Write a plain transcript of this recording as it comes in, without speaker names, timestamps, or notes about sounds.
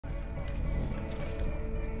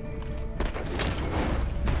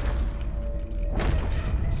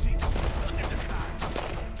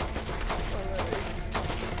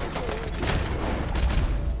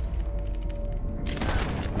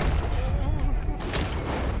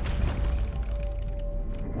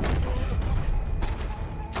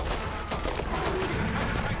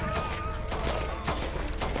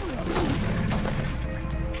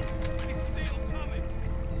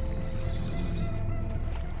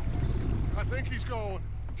think he's going?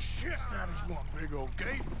 Shit, that is one big old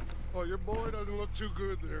gate. Oh, your boy doesn't look too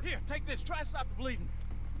good there. Here, take this. Try to stop the bleeding.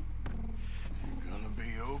 You're gonna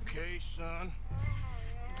be okay, son.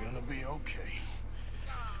 You're gonna be okay.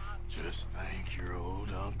 Just thank your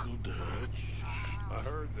old Uncle Dutch. I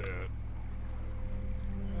heard that.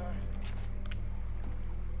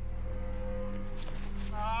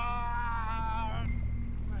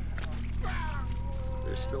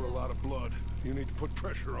 There's still a lot of blood. You need to put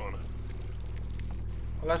pressure on it.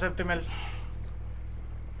 Hola, Septimel.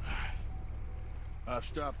 I've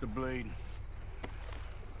stopped the bleeding.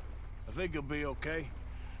 I think he'll be okay.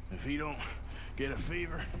 If he don't get a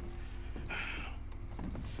fever.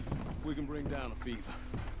 We can bring down a fever.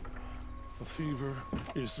 A fever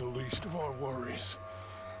is the least of our worries.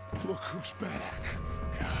 Look who's back.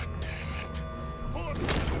 God damn it. Hold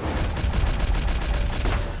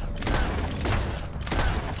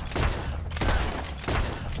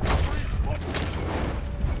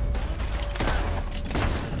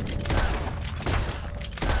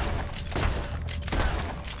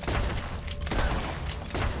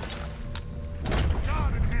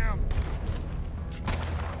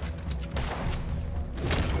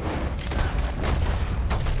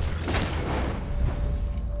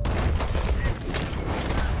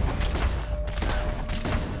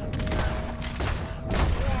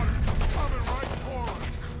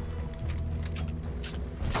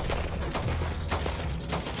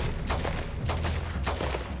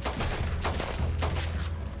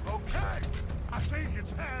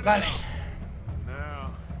Vale.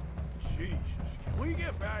 Now, Jesus, can we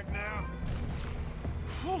get back now?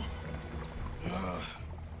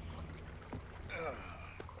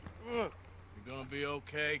 You're gonna be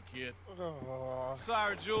okay, kid.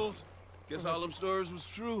 Sorry, Jules. Guess all them stories was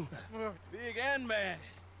true. Big and bad.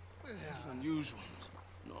 That's unusual.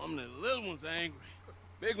 Normally the little ones are angry.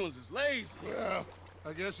 Big ones is lazy. Well,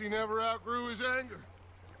 I guess he never outgrew his anger.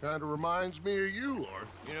 Kind of reminds me of you,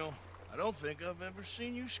 Arthur. You know, I don't think I've ever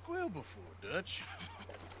seen you squeal before, Dutch.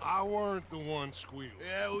 I weren't the one squealing.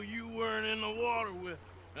 Yeah, well, you weren't in the water with him.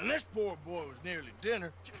 And this poor boy was nearly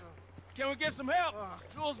dinner. Can we get some help?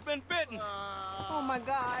 Jules been bitten. Oh my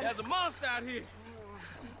God. There's a monster out here.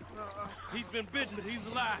 He's been bitten, but he's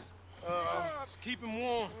alive. Just keep him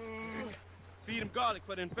warm. Feed him garlic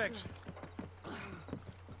for the infection.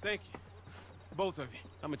 Thank you. Both of you.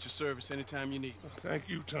 I'm at your service anytime you need me. Thank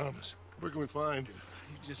you, Thomas. Where can we find you?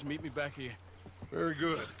 You just meet me back here. Very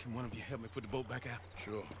good. Can one of you help me put the boat back out?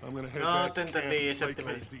 Sure. I'm gonna head No, back te to camp entendí, and Septimel.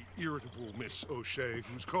 placate the irritable Miss O'Shea,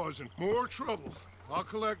 who's causing more trouble. I'll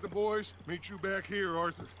collect the boys. Meet you back here,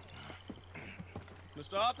 Arthur.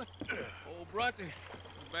 Mr. Arthur? Old Brunty.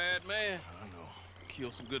 A bad man. I know.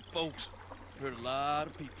 Killed some good folks. Hurt a lot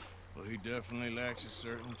of people. Well, he definitely lacks a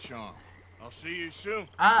certain charm. I'll see you soon.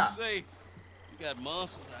 Ah, Be safe. You got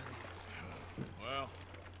monsters out here. Well,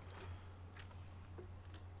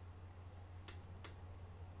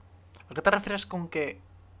 ¿a qué te refieres con que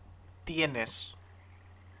tienes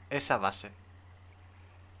esa base?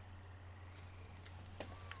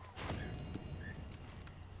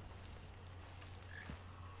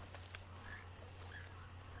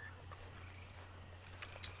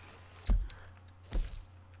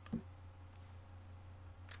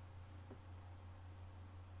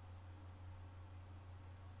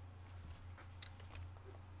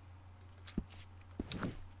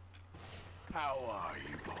 how are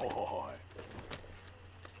you, boy?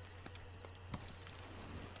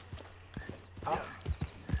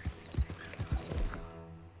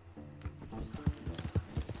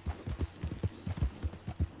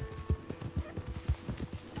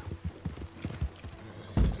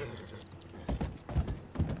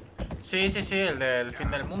 Sí, sí, sí, el del fin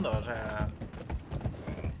del mundo, o sea...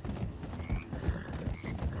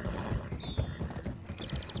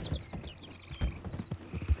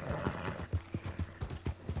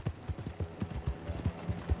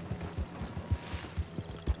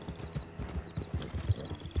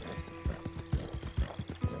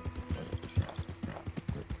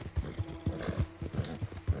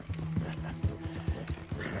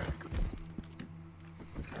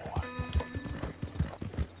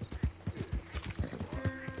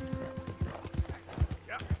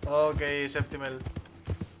 Ok, Septimel.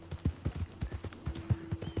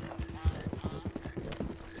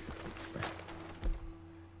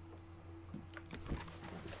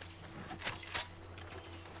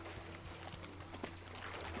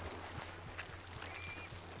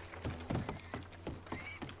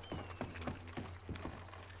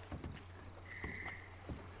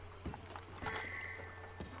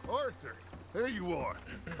 Arthur, there you are.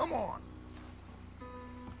 Come on.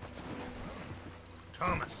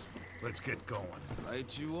 Thomas, Let's get going.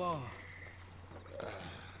 Right you are.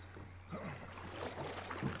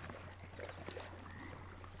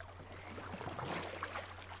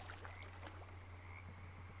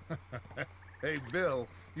 Hey, Bill,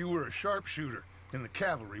 you were a sharpshooter in the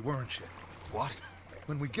cavalry, weren't you? What?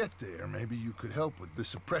 When we get there, maybe you could help with the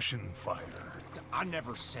suppression fire. I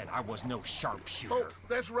never said I was no sharpshooter. Oh,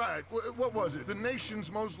 that's right. What was it? The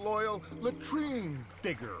nation's most loyal latrine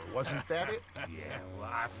digger, wasn't that it? Yeah,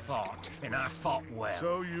 well, I fought, and I fought well.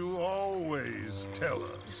 So you always tell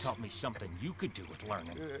us. Taught me something you could do with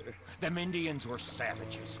learning. Them Indians were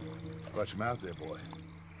savages. Watch your mouth there, boy.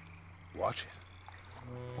 Watch it.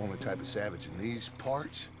 Only type of savage in these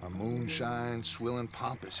parts are moonshine, swilling,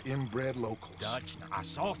 pompous, inbred locals. Dutch, I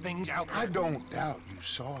saw things out there. I don't doubt you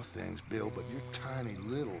saw things, Bill, but your tiny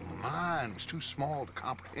little mind was too small to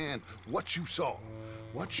comprehend what you saw.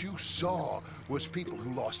 What you saw was people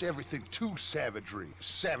who lost everything to savagery.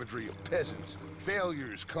 Savagery of peasants.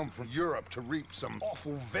 Failures come from Europe to reap some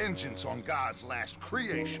awful vengeance on God's last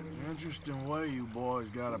creation. Interesting way you boys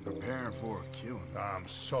got up preparing for a killing. I'm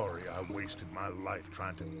sorry I wasted my life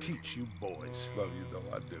trying to teach you boys. Love you though,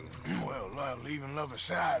 I do. Well, leaving love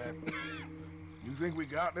aside, you think we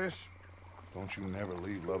got this? Don't you never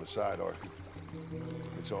leave love aside, Arthur.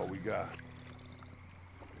 It's all we got.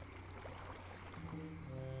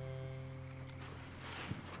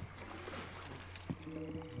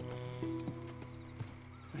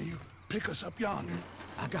 Now you pick us up yonder.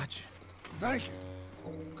 I got you. Thank you.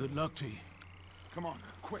 Good luck to you. Come on,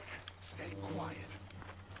 quick. Stay quiet.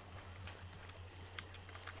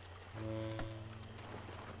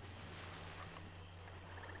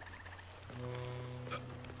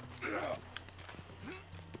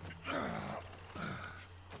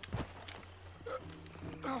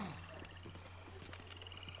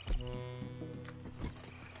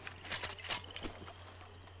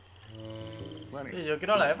 Y yo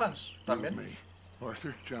quiero a la Evans también. Me.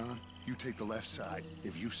 Arthur, John, you take the left side.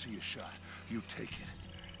 If you see a shot, you take it.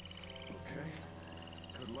 Okay?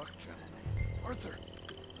 Good luck, gentlemen. Arthur,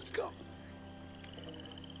 let's go.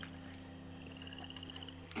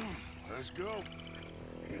 Let's go.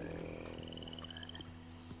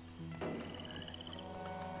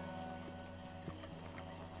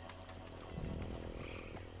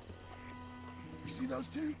 You see those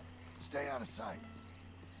two? Stay out of sight.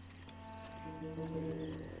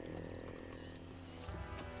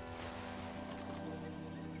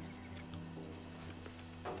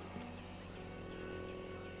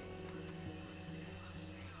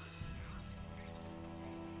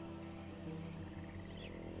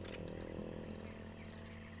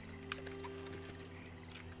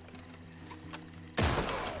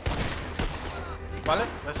 Vale,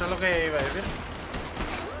 eso es lo que iba a decir.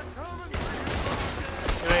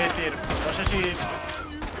 Iba a decir, no sé si...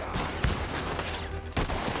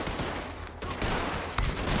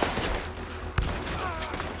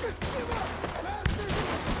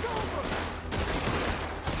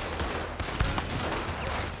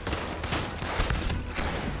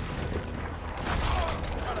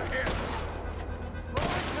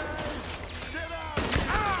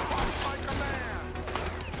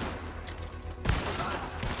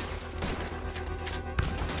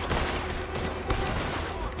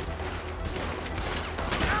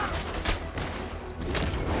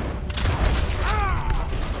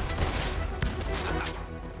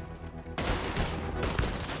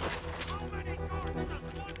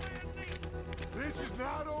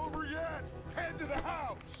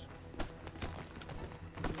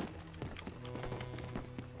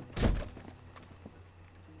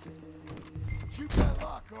 Shoot that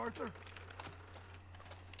lock, Arthur.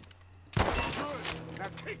 Good. Now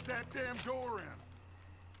kick that damn door in.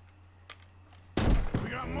 We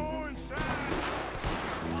got more inside.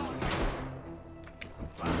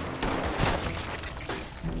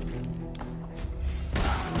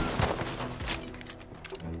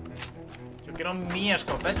 Yo quiero mi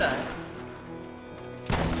escopeta,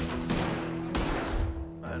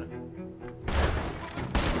 A ver.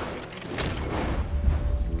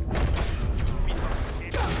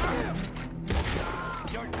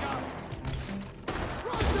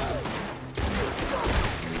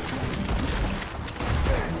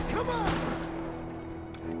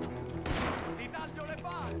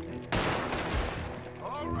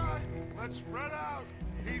 All right, let's spread out.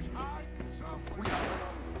 He's hiding somewhere.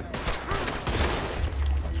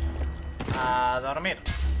 A dormir.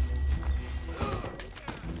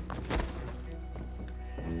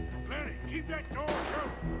 Lenny, keep that door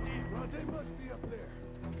open. Bronte must be up there.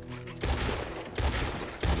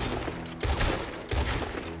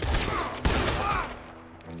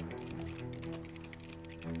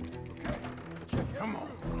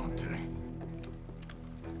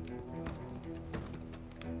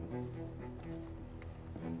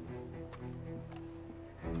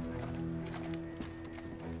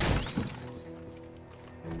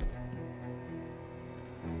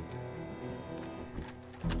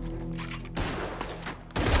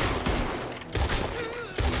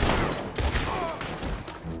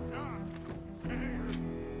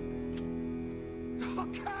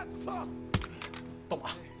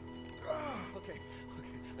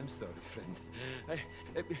 I'm sorry, friend.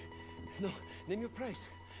 No, name your price.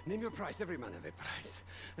 Name your price. Every man have a price.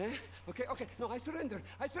 Eh? Okay, okay. No, I surrender.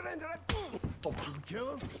 I surrender. Should we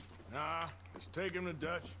kill him? Nah, just take him to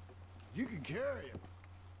Dutch. You can carry him.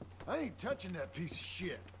 I ain't touching that piece of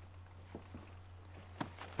shit.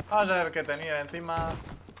 Vamos a ver qué tenía encima.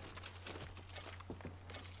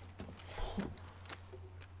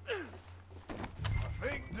 I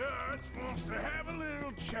think Dutch wants to have a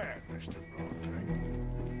little chat, Mr. Broadrick.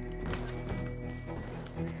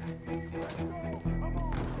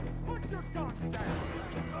 Put your guns down!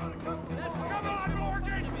 Come on,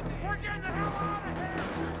 Morgan! We're getting the hell out of here!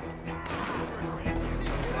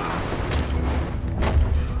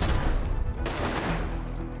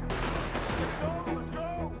 Let's go!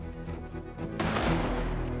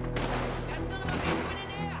 That son of a bitch went in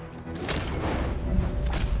there!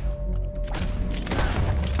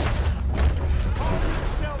 Call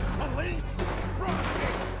yourself police!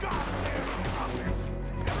 Broadrick, goddamn puppets!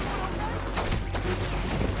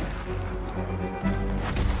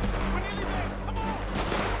 We're nearly there! Come on!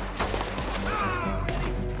 Ah!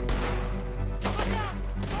 Look out!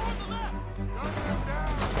 Go on the left! Gun them down!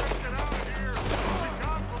 Let's get out of here! We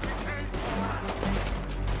got what we came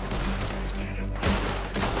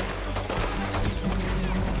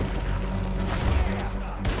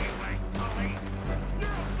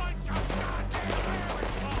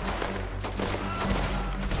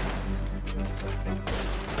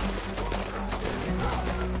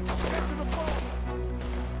Get to the boat!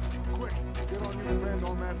 Quick, get on your friend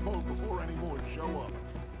on that boat before any more show up.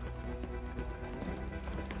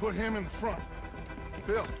 Put him in the front.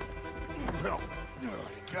 Bill. Bill.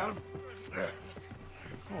 Got him?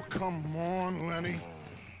 Oh, come on, Lenny.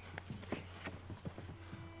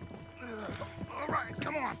 All right,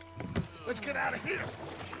 come on. Let's get out of here.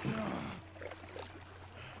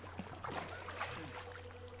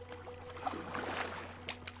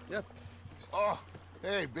 Yep. Oh,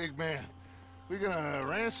 hey, big man. We gonna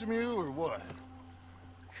ransom you or what?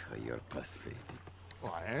 You're pathetic.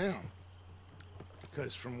 Well, I am.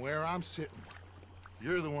 Because from where I'm sitting,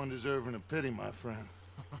 you're the one deserving of pity, my friend.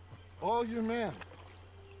 All your men,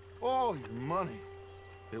 all your money,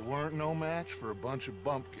 it weren't no match for a bunch of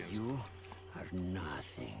bumpkins. You are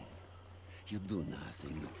nothing. You do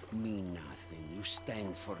nothing. You mean nothing. You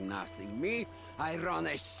stand for nothing. Me, I run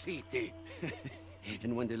a city.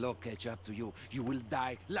 And when the law catch up to you, you will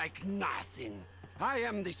die like nothing. I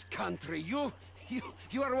am this country. You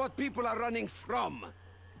are what people are running from.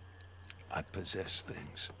 I possess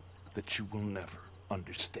things that you will never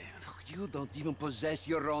understand. You don't even possess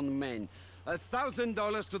your own men.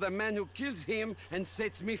 $1,000 to the man who kills him and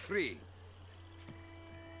sets me free.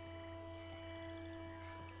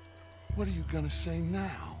 What are you gonna say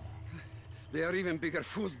now? They are even bigger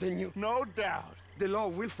fools than you. No doubt. The law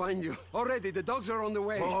will find you. Already, the dogs are on the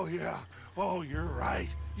way. Oh, yeah. Oh, you're right.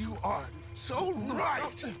 You are so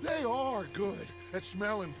right. They are good at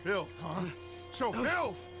smelling filth, huh? So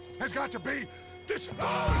filth has got to be disposed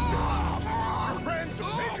of. Our friends the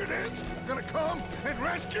Pinkertons are gonna come and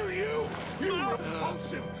rescue you, you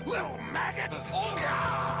repulsive little maggot.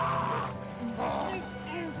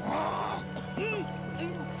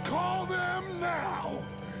 Call them now.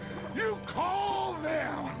 You call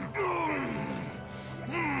them.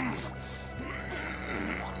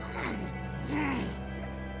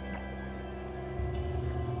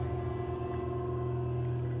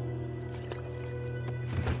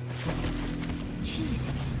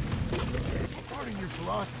 Jesus. Part of your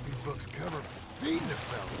philosophy books cover feeding a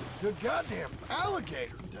fella to a goddamn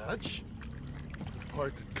alligator, Dutch. The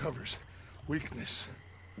part that covers weakness.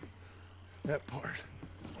 That part.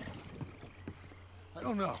 I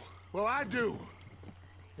don't know. Well, I do.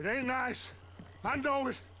 It ain't nice. I know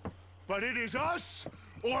it. But it is us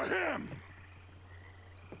or him.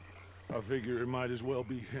 I figure it might as well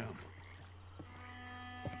be him.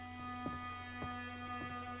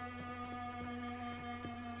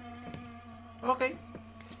 Ok.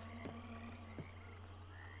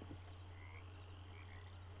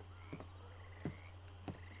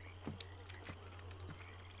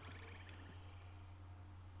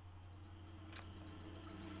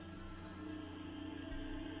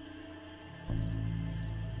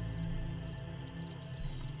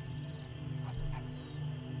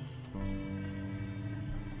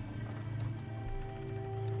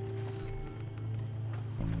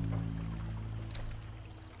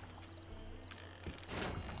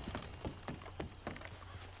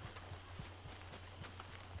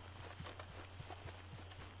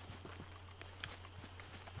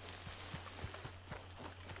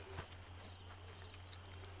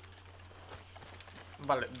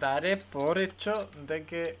 Vale, daré por hecho de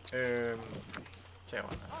que... sí,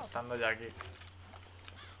 bueno, estando ya aquí.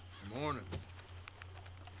 Morning.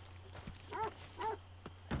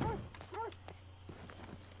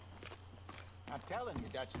 I'm telling you,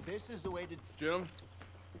 Dutch, this is the way to... Gentlemen?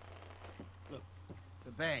 Look,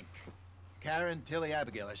 the bank. Karen, Tilly,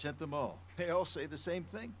 Abigail, I sent them all. They all say the same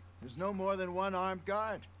thing. There's no more than one armed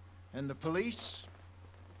guard. And the police?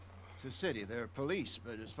 It's a city, there are police,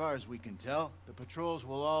 but as far as we can tell, the patrols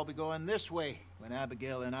will all be going this way when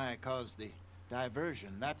Abigail and I cause the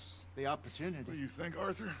diversion. That's the opportunity. What do you think,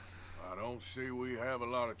 Arthur? I don't see we have a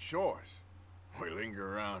lot of choice. We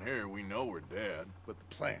linger around here, we know we're dead. But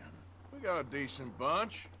the plan? We got a decent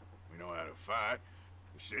bunch. We know how to fight.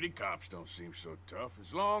 The city cops don't seem so tough,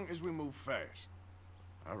 as long as we move fast.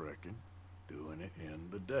 I reckon doing it in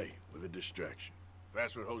the day with a distraction. If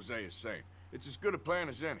that's what Hosea is saying, it's as good a plan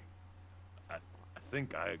as any. I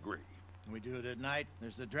think I agree. We do it at night.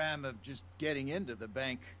 There's the drama of just getting into the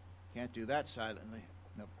bank. Can't do that silently.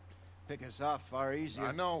 They'll pick us off far easier.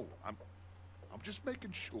 I know. I'm just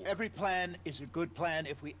making sure. Every plan is a good plan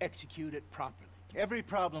if we execute it properly. Every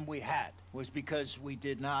problem we had was because we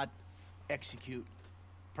did not execute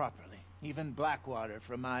properly. Even Blackwater,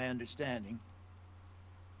 from my understanding.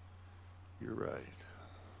 You're right.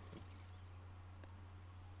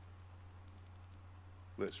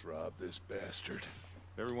 Let's rob this bastard.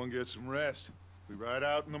 Everyone get some rest. We ride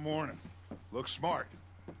out in the morning. Look smart.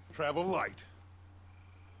 Travel light.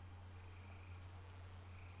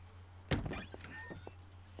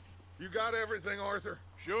 You got everything, Arthur?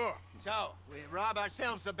 Sure. So, we rob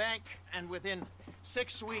ourselves a bank, and within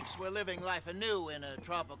 6 weeks we're living life anew in a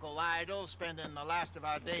tropical idyll, spending the last of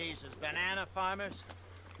our days as banana farmers.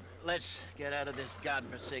 Let's get out of this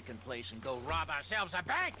godforsaken place and go rob ourselves a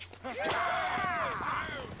bank!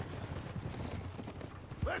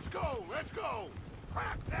 Let's go! Let's go!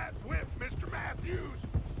 Crack that whip, Mr. Mathews!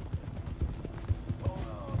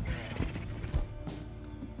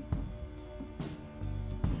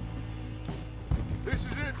 This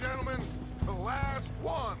is it, gentlemen. The last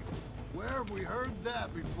one. Where have we heard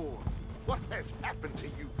that before? What has happened to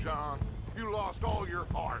you, John? You lost all your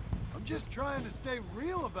heart. I'm just trying to stay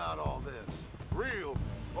real about all this. Real?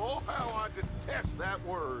 Oh, how I detest that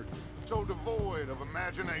word. So devoid of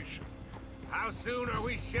imagination. How soon are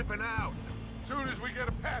we shipping out? Soon as we get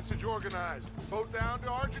a passage organized. Boat down to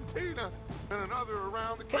Argentina, and another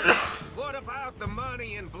around the Cape. What about the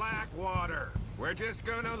money in Blackwater? We're just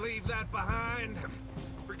gonna leave that behind?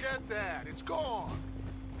 Forget that. It's gone.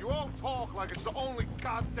 You all talk like it's the only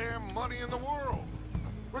goddamn money in the world.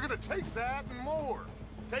 We're gonna take that and more.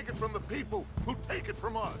 Take it from the people who take it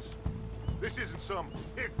from us. This isn't some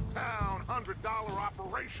hick-town $100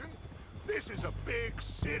 operation. This is a big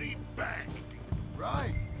city bank.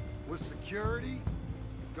 Right. With security,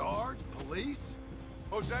 guards, police.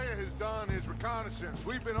 Hosea has done his reconnaissance.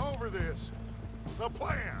 We've been over this. The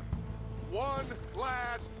plan. One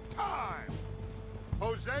last time.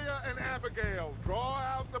 Hosea and Abigail draw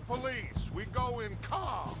out the police. We go in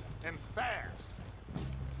calm and fast.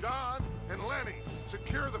 John and Lenny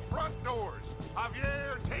secure the front doors.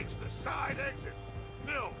 Javier takes the side exit.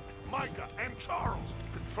 Bill, Micah, and Charles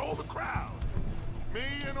control the crowd. Me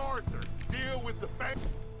and Arthur deal with the bank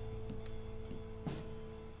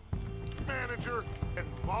manager and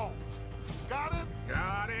vault. Got it?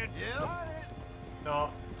 Got it. Yep. No,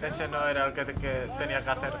 ese no era el que tenía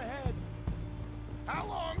que hacer. How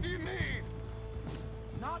long do you need?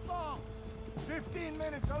 Not long. 15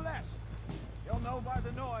 minutes or less. You'll know by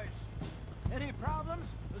the noise. Any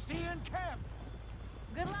problems? We'll see you in camp.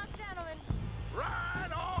 Good luck, gentlemen.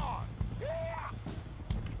 Right on! Yeah!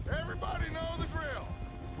 Everybody know the drill.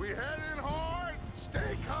 We head in hard,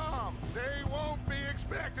 stay calm. They won't be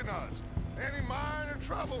expecting us. Any minor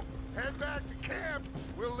trouble, head back to camp.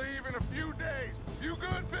 We'll leave in a few days. You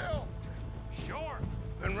good, Bill? Sure.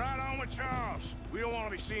 Then right on with Charles. We don't want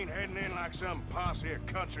to be seen heading in like some posse of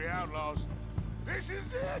country outlaws. This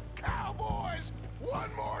is it, cowboys! One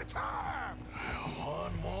more time!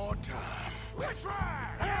 One more time. Let's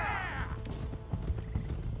ride! Yeah!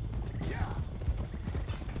 Yeah!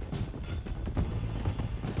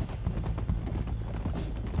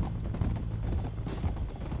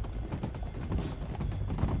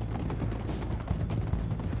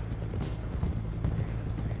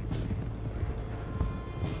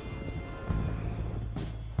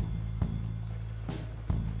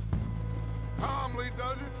 Calmly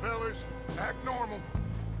does it, fellas. Act normal.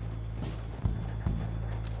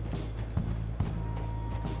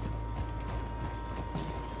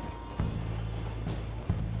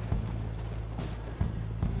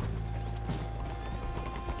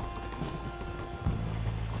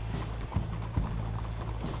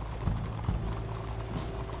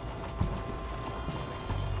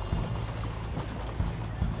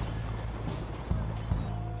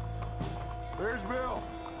 Bell,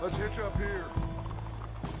 let's hitch up here.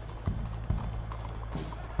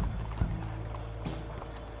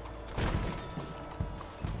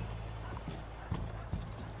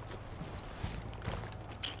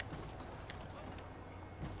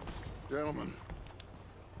 Gentlemen,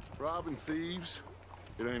 robbing thieves,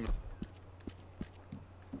 it ain't...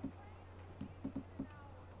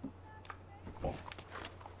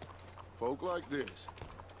 Folk like this,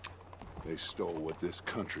 they stole what this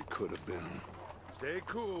country could have been. Stay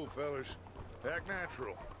cool, fellas. Act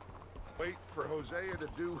natural. Wait for Hosea to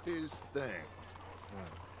do his thing.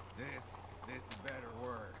 This better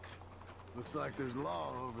work. Looks like there's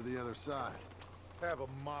law over the other side. Have a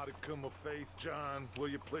modicum of faith, John, will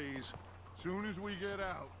you please? Soon as we get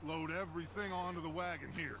out, load everything onto the wagon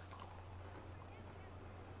here.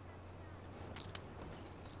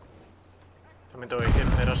 También tengo que decir,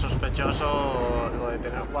 cero sospechoso lo de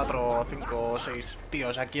tener 4, 5 o 6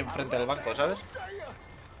 tíos aquí enfrente del banco, ¿sabes?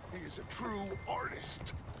 He is a true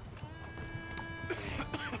artist.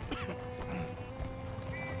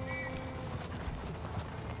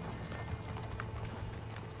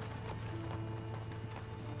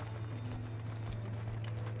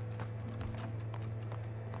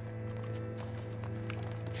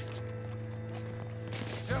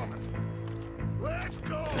 Gentlemen, let's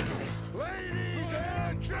go! Ladies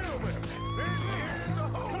and gentlemen, this is a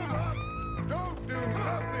hold-up. Don't do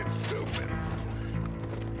nothing stupid.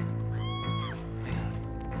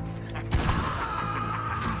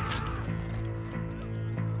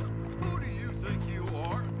 Who do you think you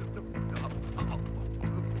are?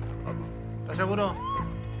 ¿Estás seguro?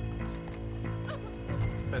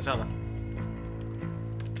 Pensaba.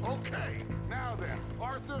 Okay, now then,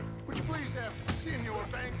 Arthur, would you please have Senior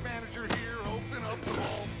Bank Manager here open up the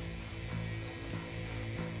vault?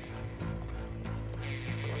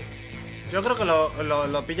 Yo creo que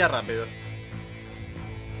lo pilla rápido.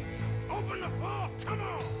 Open the vault, come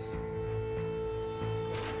on!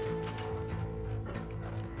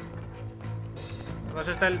 Además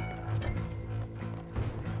está el...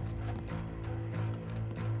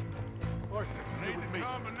 Arthur, Need with the me. Let's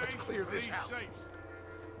combination clear for this these out. safes.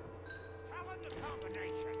 Tell him the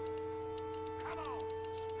combination. Come on,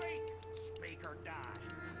 speak or die.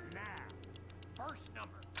 Now, first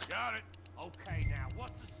number. Got it. Okay, now,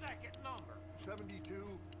 what's the second number?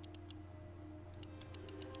 72.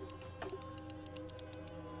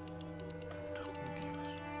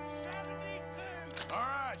 $72. All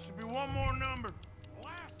right, should be one more number.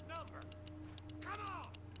 Last number. Come on.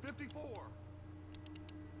 54.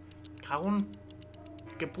 Cagún.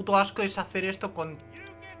 Qué puto asco es hacer esto con... You get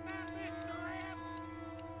that, Mr. M?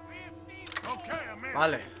 50. Okay, I'm in.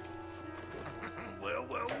 Vale. Well,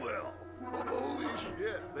 well, well. Holy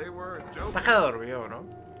shit, they were a joke. Te has quedado dormido, ¿no?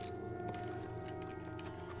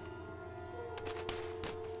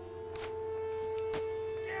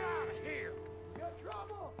 Get out of here. Got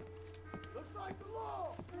trouble. Looks like the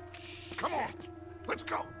law. Come on, let's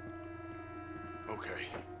go. Okay.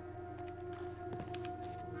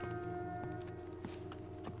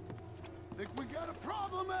 Think we got a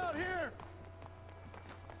problem out here.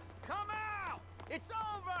 Come out. It's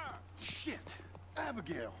over. Shit.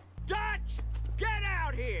 Abigail. Dutch, get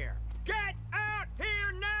out here. Get out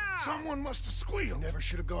here now. Someone must have squealed. Never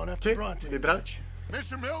should have gone after Sí, Bronte. literal.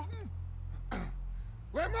 Mr. Milton,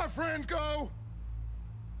 let my friend go.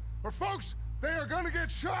 Or folks, they are gonna get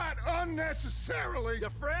shot unnecessarily. Your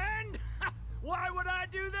friend? Why would I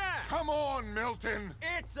do that? Come on, Milton.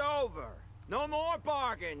 It's over. No more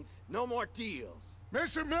bargains. No more deals.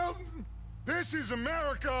 Mr. Milton, this is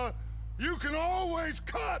America. You can always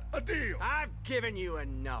cut a deal. I've given you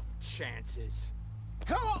enough chances.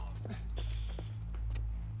 Come on.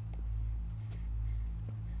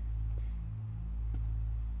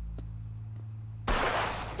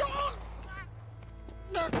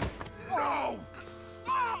 No!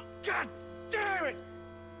 God damn it!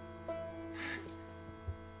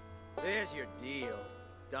 There's your deal,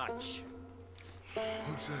 Dutch.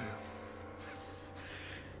 Hosea.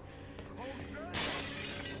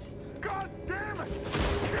 God damn it!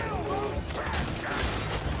 Kill those bastards!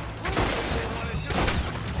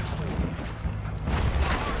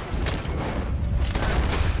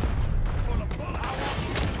 Pull a bullet.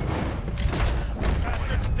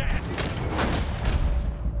 Bastard's dead.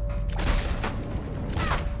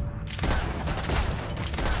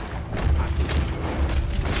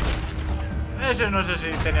 Ese no sé si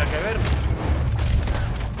tenía que ver.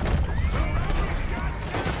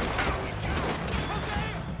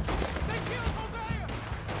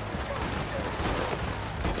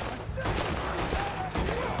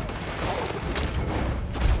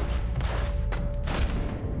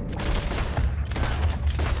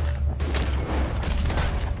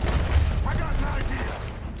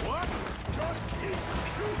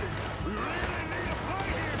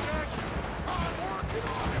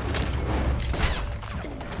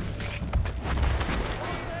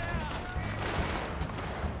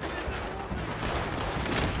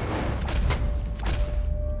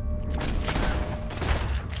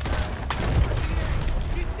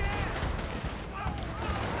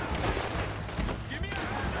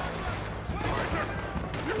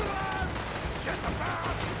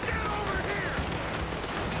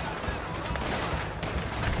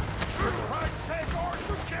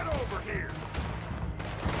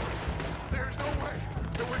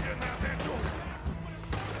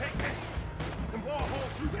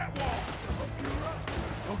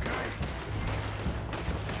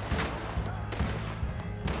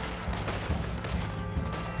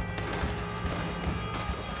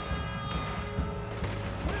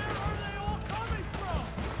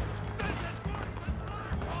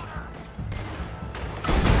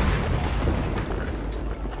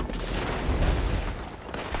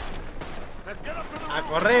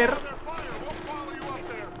 correr.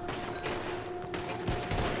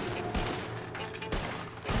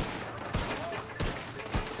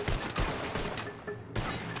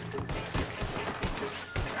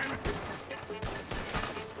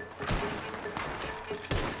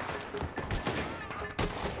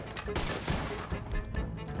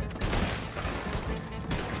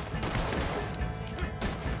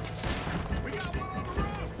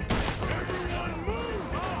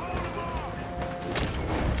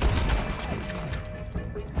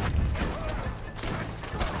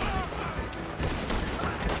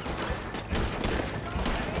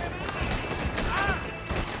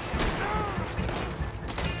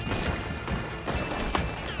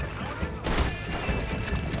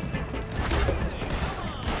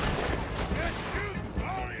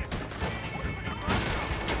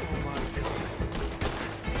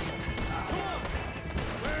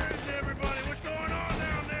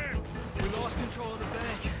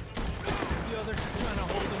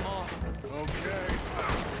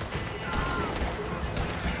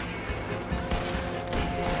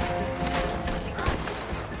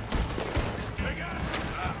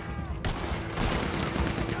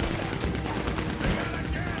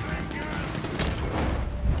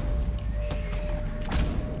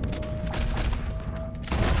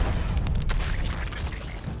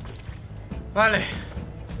 Vale.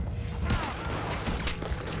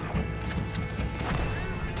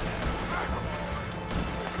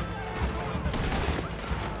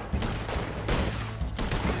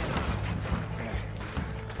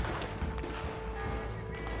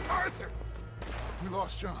 Arthur! We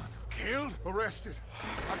lost John. Killed? Arrested.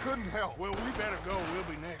 I couldn't help. Well, we better go. We'll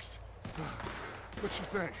be next. What you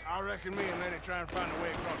think? I reckon me and Lenny try and find a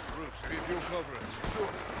way across the roof. See if you'll cover us. Sure.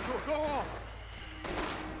 Go on.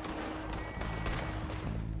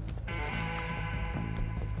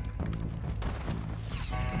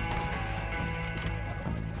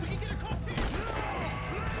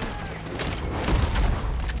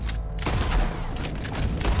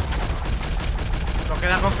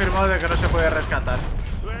 Queda confirmado de que no se puede rescatar.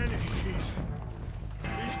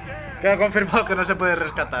 Queda confirmado que no se puede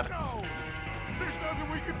rescatar.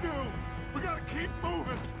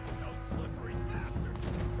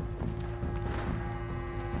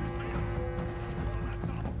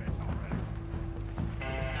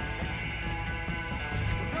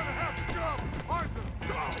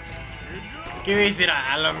 ¿Qué voy a decir?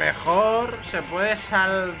 A lo mejor se puede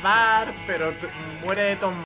salvar, pero muere de